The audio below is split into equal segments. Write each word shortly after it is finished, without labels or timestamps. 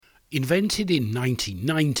Invented in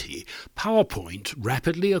 1990, PowerPoint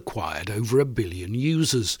rapidly acquired over 1 billion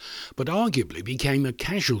users, but arguably became a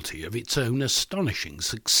casualty of its own astonishing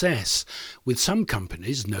success, with some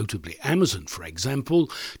companies, notably Amazon for example,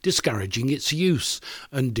 discouraging its use,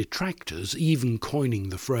 and detractors even coining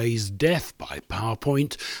the phrase "death by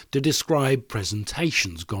PowerPoint" to describe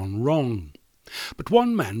presentations gone wrong. But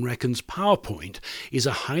one man reckons PowerPoint is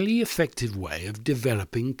a highly effective way of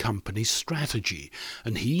developing company strategy,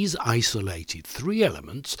 and he's isolated 3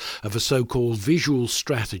 elements of a so-called visual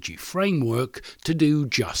strategy framework to do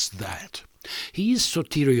just that. He's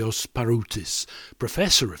Sotirios Paroutis,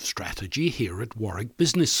 Professor of Strategy here at Warwick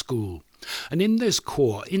Business School. And in this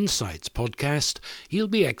Core Insights podcast, he'll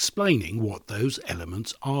be explaining what those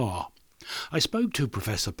elements are. I spoke to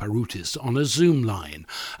Professor Paroutis on a Zoom line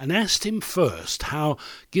and asked him first how,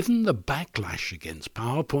 given the backlash against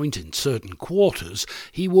PowerPoint in certain quarters,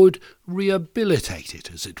 he would rehabilitate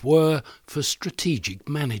it, as it were, for strategic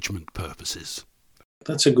management purposes.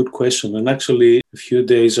 That's a good question. And actually, a few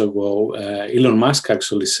days ago, Elon Musk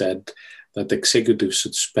actually said that executives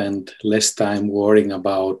should spend less time worrying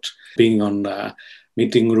about being on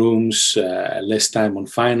meeting rooms, less time on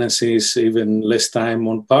finances, even less time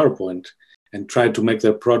on PowerPoint, and try to make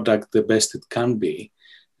their product the best it can be.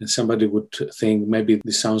 And somebody would think maybe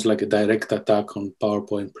this sounds like a direct attack on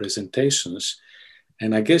PowerPoint presentations.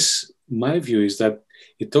 And I guess my view is that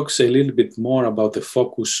it talks a little bit more about the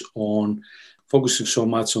focusing so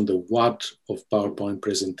much on the what of PowerPoint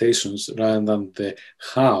presentations rather than the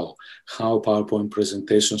how PowerPoint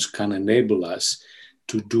presentations can enable us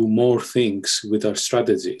to do more things with our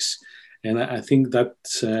strategies. And I think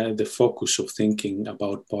that's the focus of thinking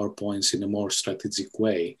about PowerPoints in a more strategic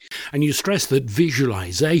way. And you stress that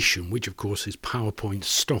visualization, which of course is PowerPoint's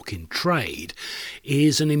stock in trade,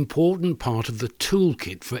 is an important part of the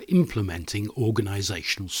toolkit for implementing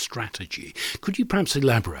organizational strategy. Could you perhaps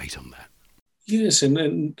elaborate on that? Yes,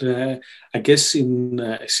 and I guess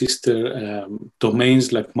in sister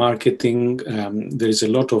domains like marketing, there is a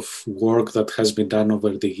lot of work that has been done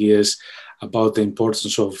over the years about the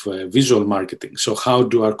importance of visual marketing. So how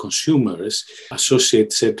do our consumers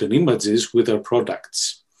associate certain images with our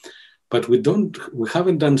products? But we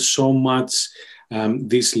haven't done so much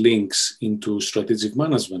these links into strategic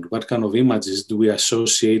management. What kind of images do we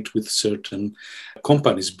associate with certain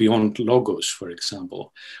companies beyond logos, for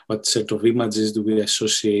example? What set of images do we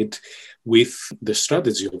associate with the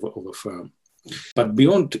strategy of a firm? But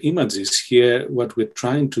beyond images here, what we're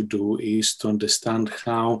trying to do is to understand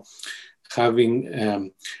how having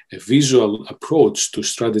a visual approach to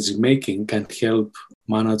strategy making can help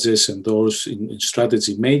managers and those in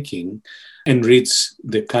strategy making enrich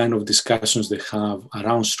the kind of discussions they have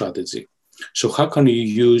around strategy. So how can you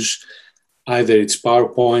use either it's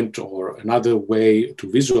PowerPoint or another way to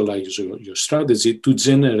visualize your strategy to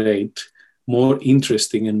generate more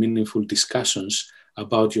interesting and meaningful discussions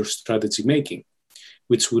about your strategy making,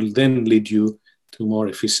 which will then lead you to more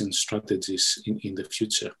efficient strategies in the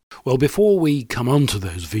future. Well, before we come on to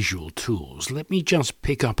those visual tools, let me just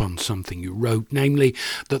pick up on something you wrote, namely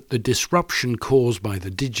that the disruption caused by the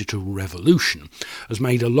digital revolution has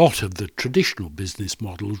made a lot of the traditional business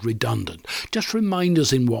models redundant. Just remind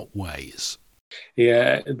us in what ways.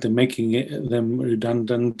 Yeah, they're making them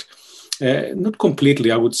redundant. Not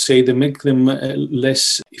completely, I would say they make them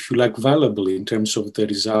less, if you like, valuable in terms of the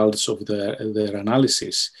results of their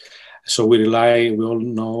analysis. So we all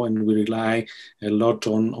know, and we rely a lot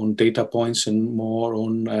on data points and more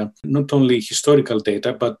on not only historical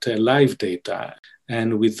data, but live data.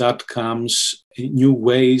 And with that comes new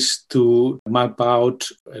ways to map out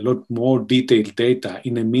a lot more detailed data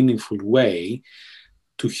in a meaningful way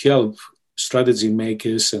to help strategy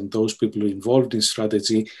makers and those people involved in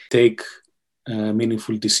strategy take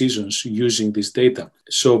meaningful decisions using this data.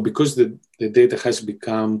 So because the data has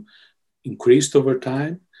become increased over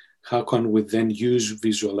time, how can we then use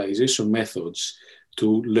visualization methods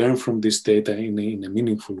to learn from this data in a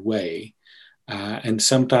meaningful way? And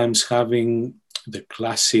sometimes having the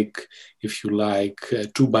classic, if you like,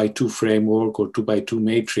 2x2 framework or 2x2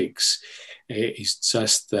 matrix is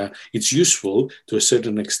just, it's useful to a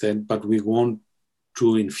certain extent, but we want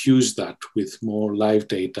to infuse that with more live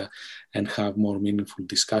data and have more meaningful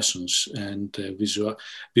discussions, and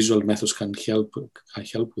visual methods can help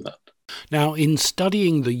with that. Now, in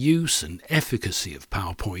studying the use and efficacy of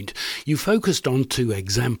PowerPoint, you focused on 2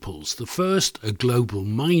 examples. The first, a global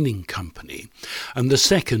mining company, and the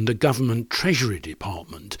second, a government treasury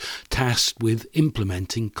department tasked with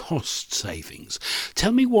implementing cost savings.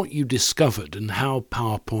 Tell me what you discovered and how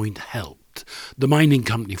PowerPoint helped. The mining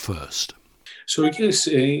company first. So yes,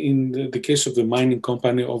 in the case of the mining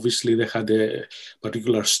company, obviously they had a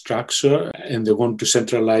particular structure and they want to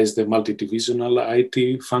centralize the multi-divisional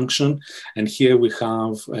IT function. And here we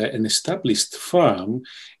have an established firm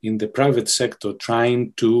in the private sector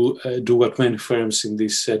trying to do what many firms in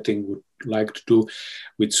this setting would like to do,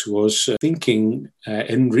 which was thinking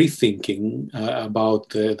and rethinking about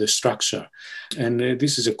the structure. And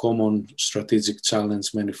this is a common strategic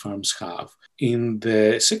challenge many firms have. In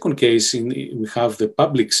the second case, we have the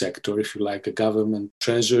public sector, if you like, a government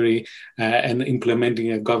treasury, and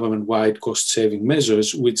implementing a government-wide cost-saving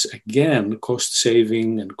measures, which again,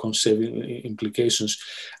 cost-saving and cost-saving implications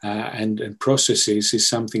and processes is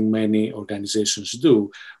something many organizations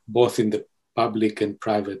do, both in the public and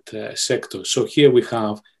private sector. So here we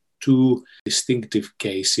have two distinctive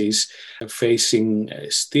cases facing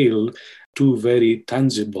still two very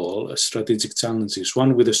tangible strategic challenges,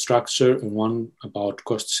 one with a structure and one about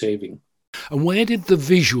cost saving. And where did the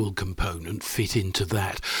visual component fit into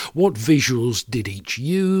that? What visuals did each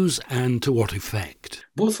use and to what effect?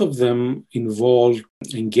 Both of them involved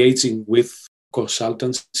engaging with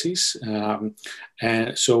consultancies.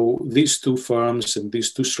 And so these two firms and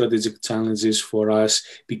these two strategic challenges for us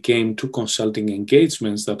became two consulting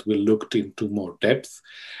engagements that we looked into more depth.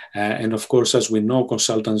 And of course, as we know,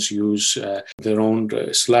 consultants use their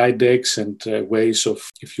own slide decks and ways of,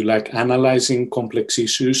 if you like, analyzing complex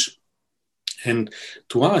issues. And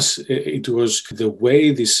to us, it was the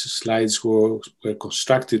way these slides were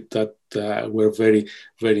constructed that were very,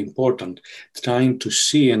 very important, trying to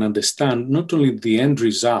see and understand not only the end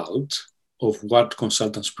result of what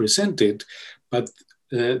consultants presented, but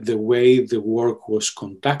the way the work was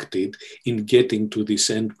conducted in getting to this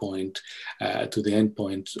endpoint, to the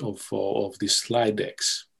endpoint of these slide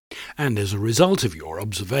decks. And as a result of your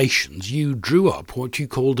observations, you drew up what you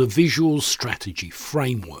called a visual strategy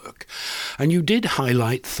framework. And you did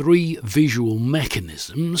highlight three visual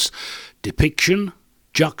mechanisms: depiction,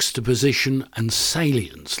 juxtaposition and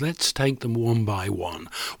salience. Let's take them one by one.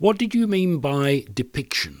 What did you mean by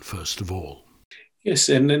depiction, first of all? Yes,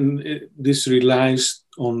 and then this relies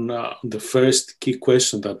on the first key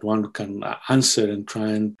question that one can answer and try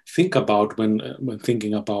and think about when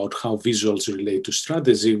thinking about how visuals relate to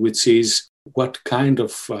strategy, which is what kind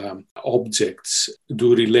of objects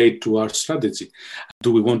do relate to our strategy.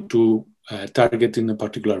 Do we want to target in a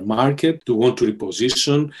particular market? Do we want to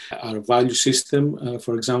reposition our value system,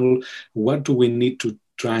 for example? What do we need to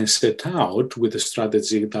try and set out with the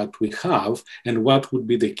strategy that we have, and what would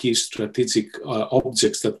be the key strategic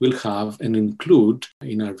objects that we'll have and include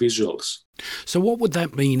in our visuals? So what would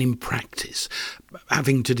that mean in practice?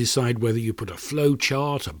 Having to decide whether you put a flow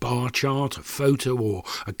chart, a bar chart, a photo or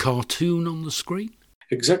a cartoon on the screen?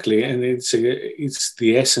 Exactly, and it's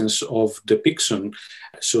the essence of depiction.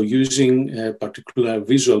 So using a particular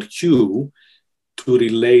visual cue to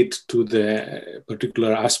relate to the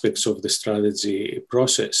particular aspects of the strategy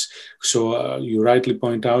process. So you rightly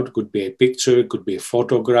point out, it could be a picture, it could be a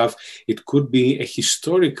photograph, it could be a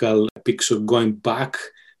historical picture going back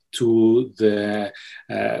to the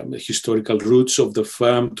historical roots of the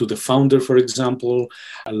firm, to the founder, for example,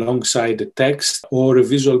 alongside a text, or a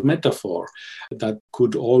visual metaphor that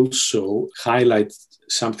could also highlight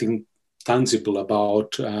something tangible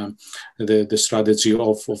about the strategy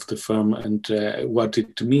of the firm and what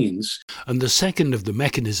it means. And the second of the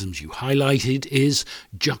mechanisms you highlighted is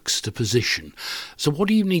juxtaposition. So what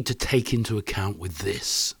do you need to take into account with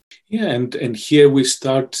this? Yeah, and here we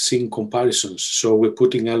start seeing comparisons. So we're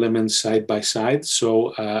putting elements side by side.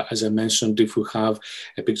 So as I mentioned, if we have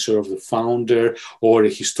a picture of the founder or a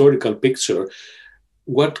historical picture,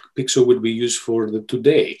 what picture would be used for the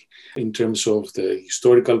today in terms of the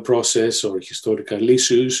historical process or historical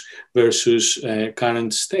issues versus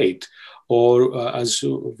current state? Or as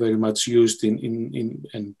very much used in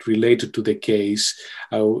and related to the case,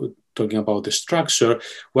 talking about the structure,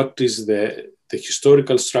 what is the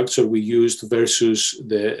historical structure we used versus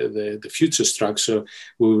the future structure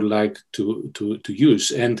we would like to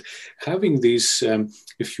use. And having these,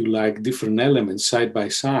 if you like, different elements side by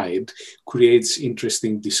side creates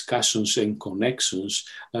interesting discussions and connections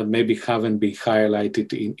that maybe haven't been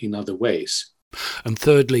highlighted in other ways. And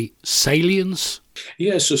thirdly, salience?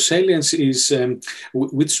 Yeah, so salience is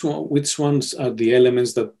which ones are the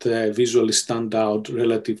elements that visually stand out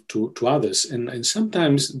relative to others. And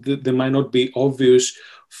sometimes they might not be obvious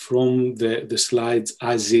from the slides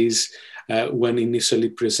as is when initially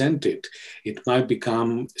presented. It might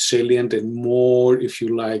become salient and more, if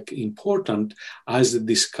you like, important as the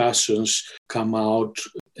discussions come out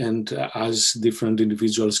and as different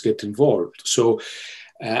individuals get involved. So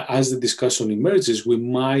as the discussion emerges, we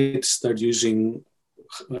might start using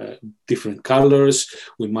different colors.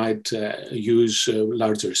 We might use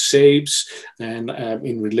larger shapes. And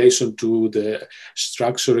in relation to the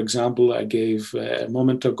structure example I gave a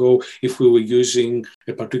moment ago, if we were using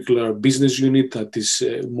a particular business unit that is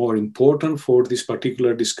more important for this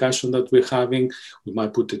particular discussion that we're having, we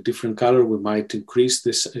might put a different color. We might increase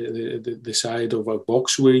this, the size of a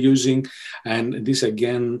box we're using. And this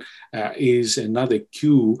again is another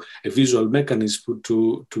cue, a visual mechanism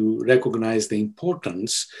to recognize the importance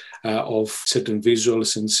of certain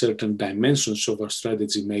visuals and certain dimensions of our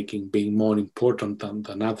strategy making being more important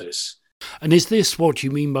than others. And is this what you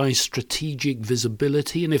mean by strategic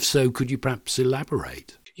visibility? And if so, could you perhaps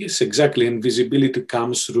elaborate? Yes, exactly. And visibility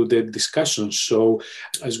comes through the discussion. So,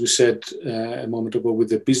 as we said a moment ago, with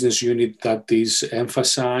the business unit that is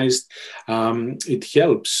emphasized, it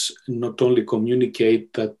helps not only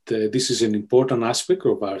communicate that this is an important aspect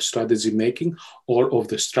of our strategy making or of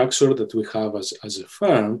the structure that we have as a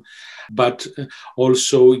firm, but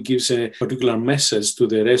also it gives a particular message to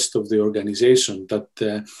the rest of the organization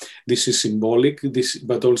that this is symbolic,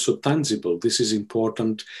 but also tangible. This is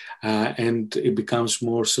important, and it becomes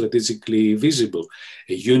more strategically visible.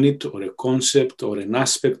 A unit or a concept or an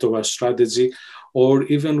aspect of our strategy, or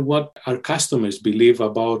even what our customers believe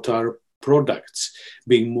about our products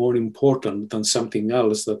being more important than something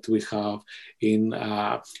else that we have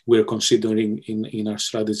we're considering in our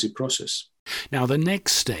strategy process. Now, the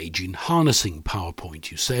next stage in harnessing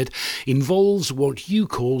PowerPoint, you said, involves what you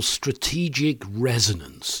call strategic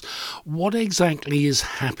resonance. What exactly is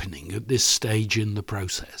happening at this stage in the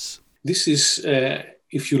process? This is,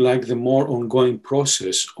 if you like, the more ongoing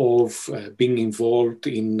process of being involved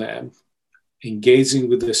in engaging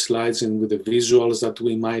with the slides and with the visuals that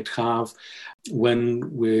we might have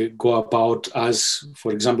when we go about, as,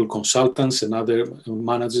 for example, consultants and other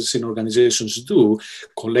managers in organizations do,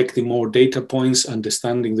 collecting more data points,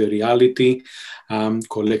 understanding the reality,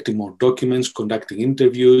 collecting more documents, conducting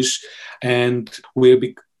interviews, and we're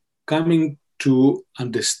becoming to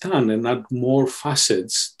understand and add more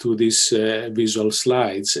facets to these visual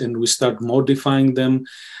slides, and we start modifying them.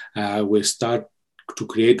 We start to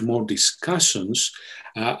create more discussions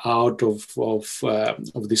out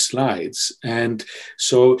of these slides. And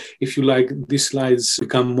so, if you like, these slides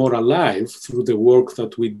become more alive through the work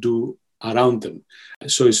that we do around them.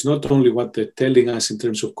 So it's not only what they're telling us in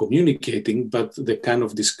terms of communicating, but the kind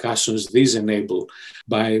of discussions these enable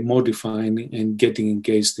by modifying and getting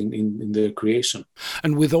engaged in their creation.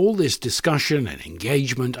 And with all this discussion and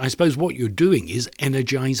engagement, I suppose what you're doing is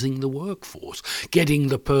energizing the workforce, getting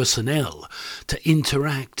the personnel to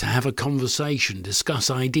interact, to have a conversation,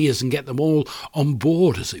 discuss ideas and get them all on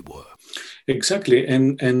board, as it were. Exactly,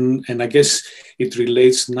 and I guess it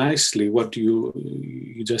relates nicely what you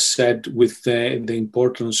just said with the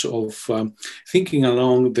importance of thinking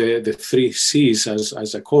along the three C's,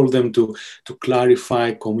 as I call them, to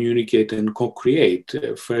clarify, communicate, and co-create.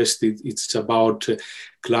 First, it's about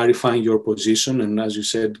clarifying your position, and as you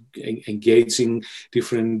said, engaging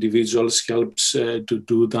different individuals helps to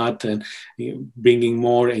do that, and bringing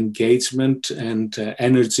more engagement and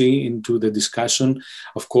energy into the discussion.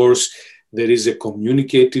 Of course, there is a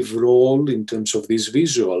communicative role in terms of these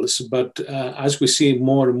visuals, but as we see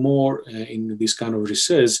more and more in this kind of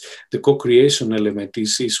research, the co-creation element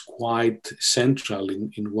is quite central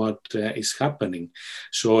in what is happening.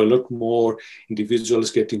 So a lot more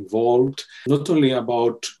individuals get involved, not only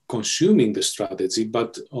about consuming the strategy,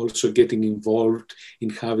 but also getting involved in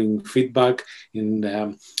having feedback,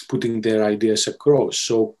 in putting their ideas across.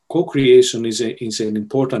 So co-creation is an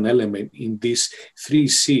important element in these three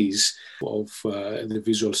C's of the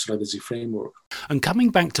visual strategy framework. And coming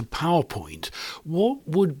back to PowerPoint, what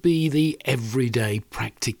would be the everyday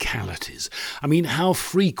practicalities? I mean, how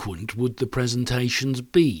frequent would the presentations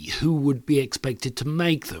be? Who would be expected to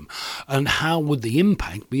make them? And how would the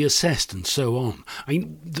impact be assessed and so on? I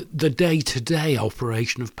mean, the day-to-day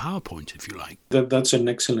operation of PowerPoint, if you like. That's an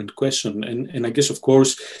excellent question. And I guess, of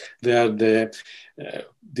course, there are the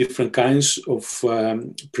different kinds of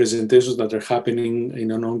presentations that are happening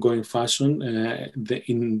in an ongoing fashion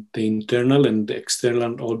in the internal and the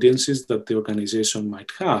external audiences that the organization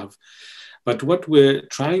might have. But what we're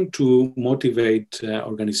trying to motivate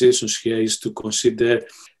organizations here is to consider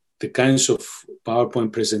the kinds of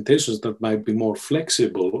PowerPoint presentations that might be more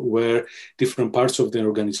flexible, where different parts of the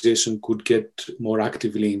organization could get more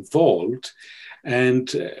actively involved,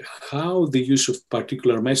 and how the use of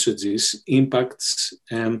particular messages impacts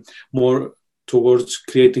more towards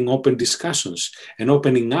creating open discussions and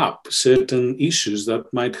opening up certain issues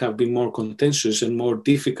that might have been more contentious and more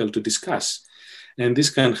difficult to discuss. And this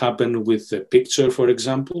can happen with a picture, for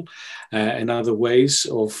example, and other ways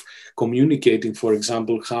of communicating, for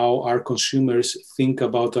example, how our consumers think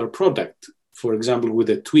about our product. For example, with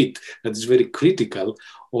a tweet that is very critical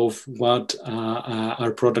of what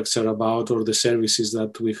our products are about or the services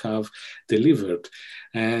that we have delivered.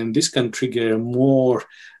 And this can trigger more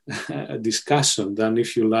discussion than,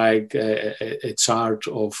 if you like, a chart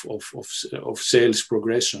of sales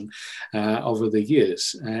progression over the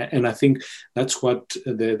years. And I think that's what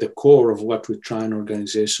the core of what we try in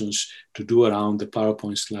organizations to do around the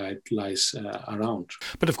PowerPoint slide lies around.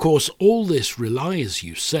 But of course, all this relies,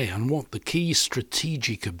 you say, on what the key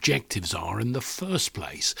strategic objectives are in the first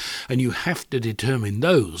place, and you have to determine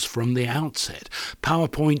those from the outset.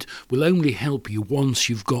 PowerPoint will only help you once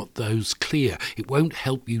you've got those clear. It won't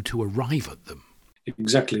help you to arrive at them.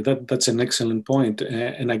 Exactly. That's an excellent point.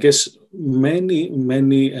 And I guess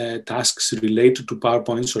many tasks related to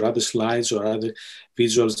PowerPoints or other slides or other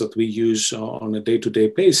visuals that we use on a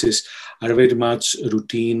day-to-day basis are very much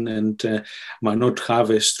routine and might not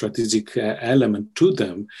have a strategic element to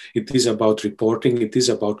them. It is about reporting. It is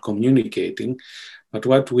about communicating. But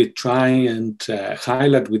what we try and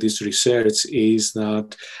highlight with this research is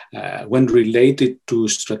that when related to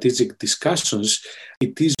strategic discussions,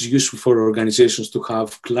 it is useful for organizations to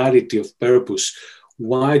have clarity of purpose.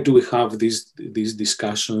 Why do we have these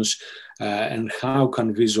discussions and how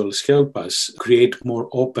can visuals help us create more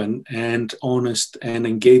open and honest and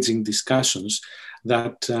engaging discussions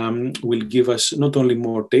that will give us not only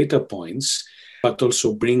more data points, but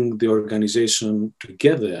also bring the organization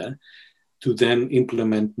together to then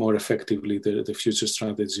implement more effectively the future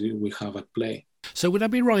strategy we have at play. So would I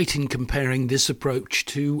be right in comparing this approach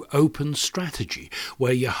to open strategy,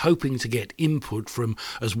 where you're hoping to get input from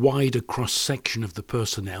as wide a cross-section of the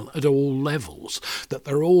personnel at all levels, that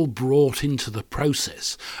they're all brought into the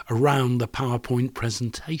process around the PowerPoint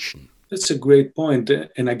presentation? That's a great point.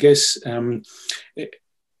 And I guess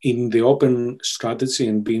in the open strategy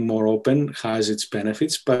and being more open has its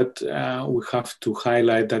benefits, but we have to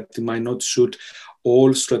highlight that it might not suit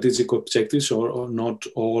all strategic objectives or not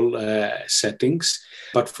all settings.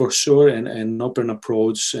 But for sure, an open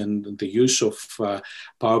approach and the use of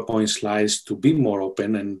PowerPoint slides to be more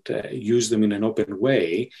open and use them in an open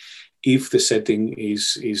way, if the setting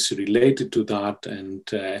is related to that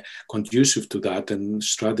and conducive to that, and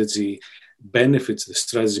strategy benefits, the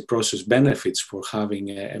strategy process benefits for having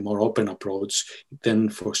a more open approach, then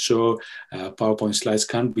for sure PowerPoint slides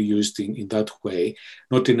can be used in that way,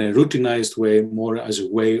 not in a routinized way, more as a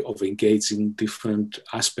way of engaging different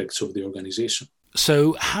aspects of the organization.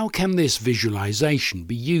 So how can this visualization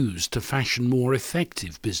be used to fashion more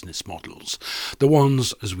effective business models? The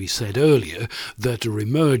ones, as we said earlier, that are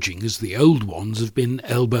emerging as the old ones have been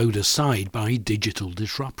elbowed aside by digital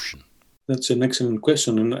disruption. That's an excellent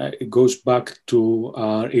question, and it goes back to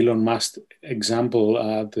our Elon Musk example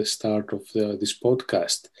at the start of this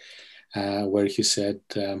podcast, where he said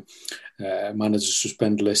managers should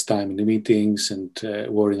spend less time in the meetings and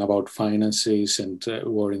worrying about finances and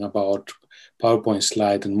worrying about PowerPoint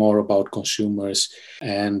slide and more about consumers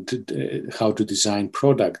and how to design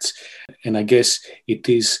products. And I guess it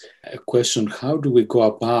is a question, how do we go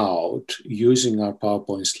about using our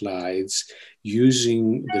PowerPoint slides,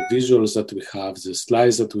 using the visuals that we have, the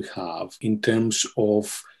slides that we have, in terms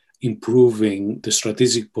of improving the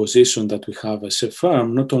strategic position that we have as a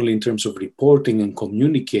firm, not only in terms of reporting and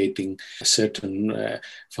communicating certain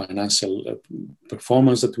financial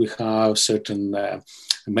performance that we have, certain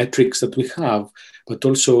metrics that we have, but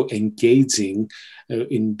also engaging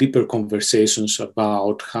in deeper conversations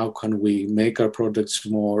about how can we make our products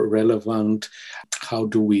more relevant, how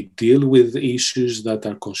do we deal with issues that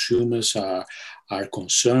our consumers are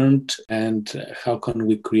concerned, and how can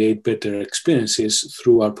we create better experiences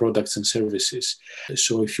through our products and services.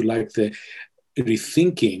 So if you like, the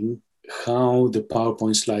rethinking how the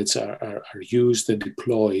PowerPoint slides are used and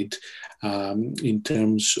deployed in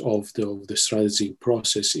terms of the strategy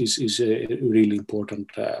process is a really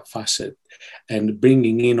important facet. And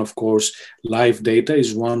bringing in, of course, live data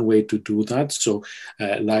is one way to do that. So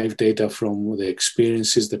live data from the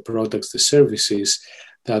experiences, the products, the services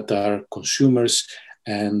that our consumers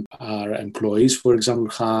and our employees, for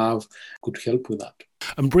example, could help with that.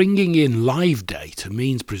 And bringing in live data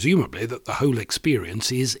means presumably that the whole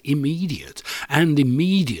experience is immediate and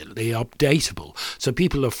immediately updatable, so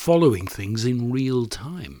people are following things in real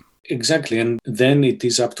time. Exactly, and then it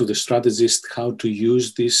is up to the strategist how to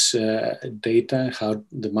use this data, how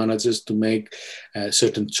the managers to make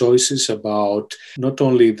certain choices about not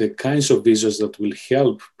only the kinds of visuals that will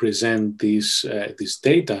help present this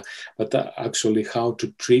data, but actually how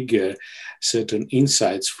to trigger certain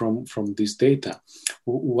insights from this data.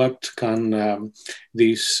 What can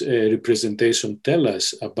this representation tell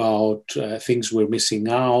us about things we're missing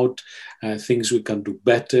out, things we can do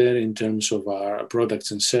better in terms of our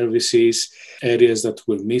products and services, areas that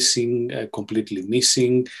we're missing, completely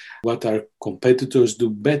missing, what our competitors do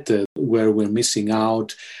better, where we're missing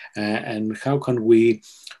out, and how can we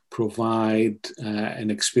provide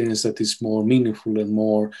an experience that is more meaningful and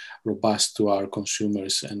more robust to our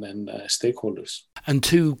consumers and stakeholders. And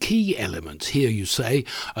two key elements here, you say,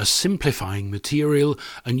 are simplifying material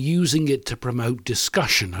and using it to promote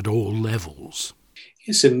discussion at all levels.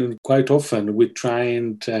 Yes, and quite often we try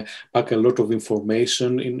and pack a lot of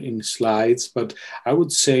information in slides, but I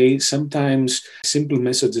would say sometimes simple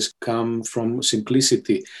messages come from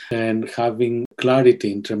simplicity and having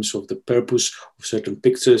clarity in terms of the purpose of certain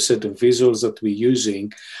pictures, certain visuals that we're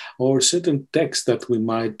using, or certain text that we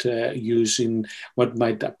might use in what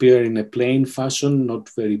might appear in a plain fashion, not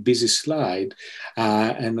very busy slide.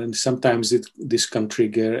 And then sometimes this can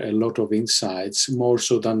trigger a lot of insights, more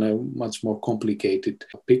so than a much more complicated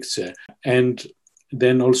picture. And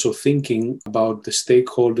then also thinking about the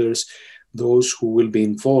stakeholders, those who will be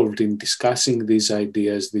involved in discussing these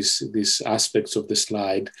ideas, these aspects of the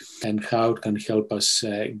slide, and how it can help us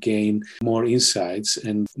gain more insights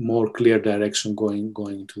and more clear direction going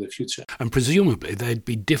into the future. And presumably there'd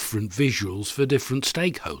be different visuals for different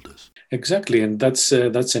stakeholders. Exactly, and that's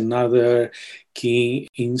another key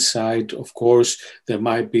insight. Of course, there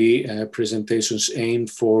might be presentations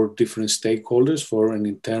aimed for different stakeholders, for an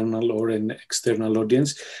internal or an external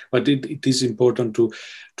audience, but it is important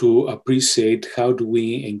to appreciate how do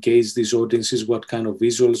we engage these audiences, what kind of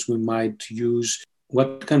visuals we might use,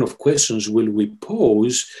 what kind of questions will we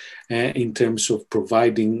pose in terms of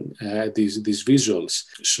providing these visuals.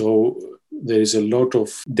 So there is a lot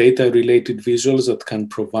of data-related visuals that can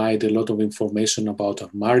provide a lot of information about our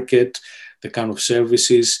market, the kind of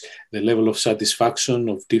services, the level of satisfaction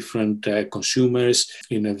of different consumers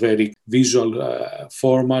in a very visual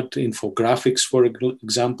format, infographics, for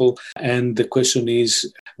example. And the question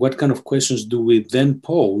is, what kind of questions do we then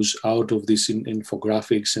pose out of these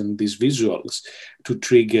infographics and these visuals to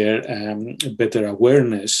trigger better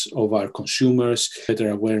awareness of our consumers, better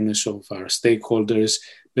awareness of our stakeholders,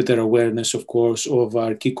 better awareness, of course, of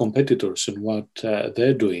our key competitors and what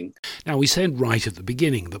they're doing. Now, we said right at the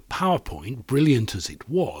beginning that PowerPoint, brilliant as it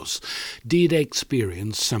was, did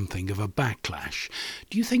experience something of a backlash.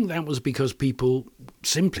 Do you think that was because people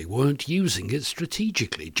simply weren't using it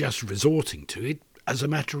strategically, just resorting to it as a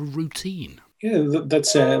matter of routine? Yeah,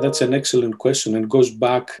 that's an excellent question, and goes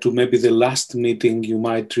back to maybe the last meeting you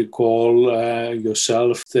might recall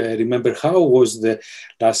yourself. Remember, how was the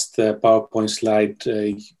last PowerPoint slide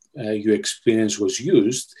you experienced was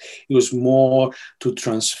used? It was more to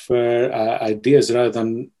transfer ideas rather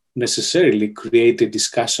than necessarily create a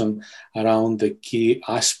discussion around the key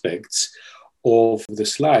aspects of the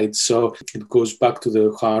slides. So it goes back to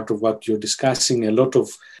the heart of what you're discussing. A lot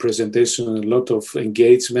of presentation, a lot of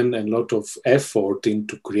engagement, and a lot of effort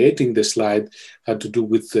into creating the slide had to do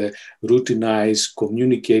with the routinized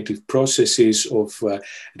communicative processes of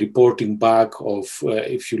reporting back, of,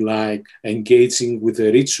 if you like, engaging with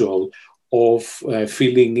the ritual of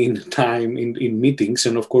filling in time in meetings,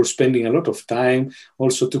 and of course spending a lot of time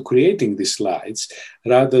also to creating these slides,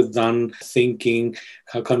 rather than thinking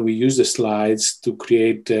how can we use the slides to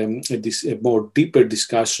create a more deeper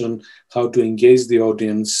discussion, how to engage the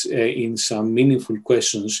audience in some meaningful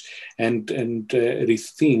questions, and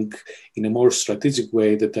rethink in a more strategic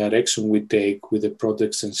way the direction we take with the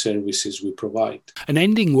products and services we provide. And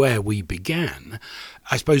ending where we began,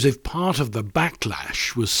 I suppose if part of the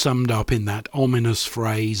backlash was summed up in that ominous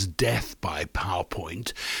phrase, death by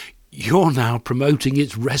PowerPoint, you're now promoting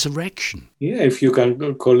its resurrection. Yeah, if you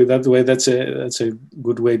can call it that way, that's a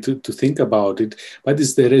good way to think about it. But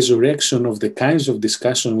it's the resurrection of the kinds of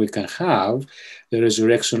discussion we can have, the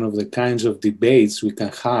resurrection of the kinds of debates we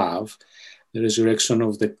can have, the resurrection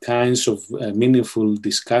of the kinds of meaningful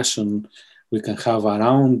discussion we can have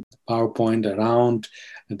around PowerPoint, around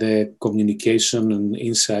the communication and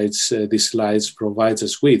insights these slides provide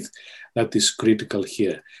us with. That is critical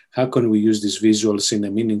here. How can we use these visuals in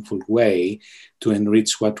a meaningful way to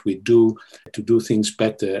enrich what we do, to do things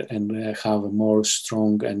better, and have a more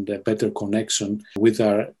strong and better connection with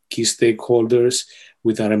our key stakeholders,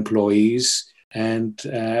 with our employees, and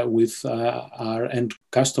with our end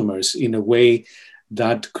customers in a way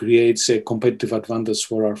that creates a competitive advantage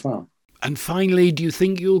for our firm. And finally, do you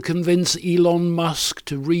think you'll convince Elon Musk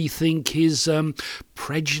to rethink his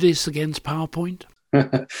prejudice against PowerPoint?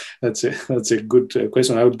 That's a good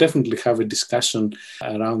question. I would definitely have a discussion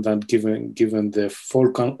around that, given the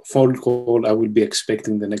phone call I will be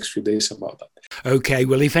expecting the next few days about that. Okay,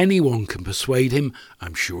 well, if anyone can persuade him,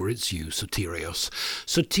 I'm sure it's you, Sotirios.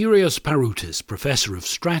 Sotirios Paroutis, Professor of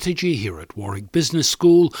Strategy here at Warwick Business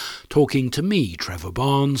School, talking to me, Trevor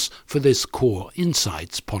Barnes, for this Core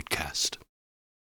Insights podcast.